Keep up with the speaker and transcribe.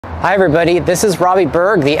Hi everybody, this is Robbie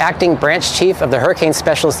Berg, the Acting Branch Chief of the Hurricane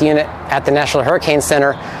Specialist Unit at the National Hurricane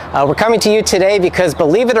Center. We're coming to you today because,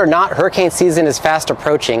 believe it or not, hurricane season is fast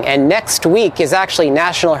approaching, and next week is actually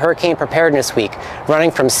National Hurricane Preparedness Week,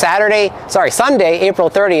 running from Sunday,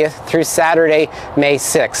 April 30th through Saturday, May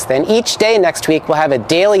 6th. And each day next week we'll have a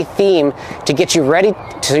daily theme to get you ready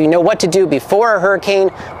to know what to do before a hurricane,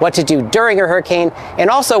 what to do during a hurricane,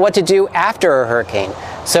 and also what to do after a hurricane.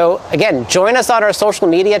 So again, join us on our social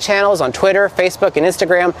media channels on Twitter, Facebook, and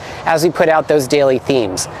Instagram as we put out those daily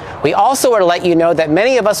themes. We also want to let you know that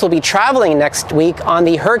many of us will be traveling next week on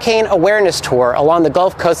the Hurricane Awareness Tour along the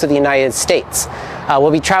Gulf Coast of the United States.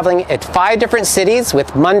 We'll be traveling at 5 different cities,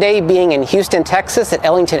 with Monday being in Houston, Texas at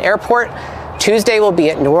Ellington Airport. Tuesday will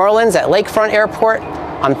be at New Orleans at Lakefront Airport.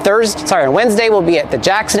 On Wednesday we'll be at the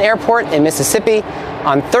Jackson Airport in Mississippi.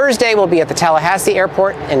 On Thursday we'll be at the Tallahassee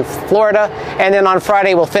Airport in Florida, and then on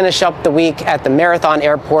Friday we'll finish up the week at the Marathon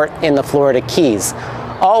Airport in the Florida Keys.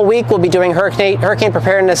 All week we'll be doing hurricane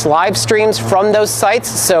preparedness live streams from those sites,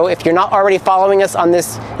 so if you're not already following us on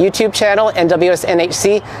this YouTube channel, NWS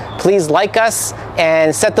NHC, please like us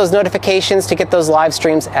and set those notifications to get those live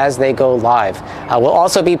streams as they go live. We'll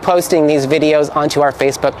also be posting these videos onto our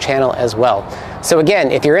Facebook channel as well. So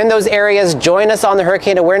again, if you're in those areas, join us on the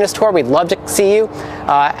Hurricane Awareness Tour. We'd love to see you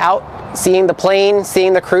out seeing the plane,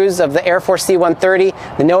 seeing the crews of the Air Force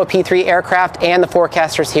C-130, the NOAA P-3 aircraft, and the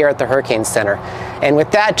forecasters here at the Hurricane Center. And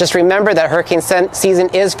with that, just remember that hurricane season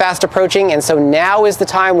is fast approaching, and so now is the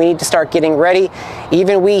time we need to start getting ready.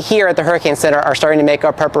 Even we here at the Hurricane Center are starting to make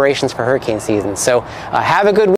our preparations for hurricane season. So have a good week.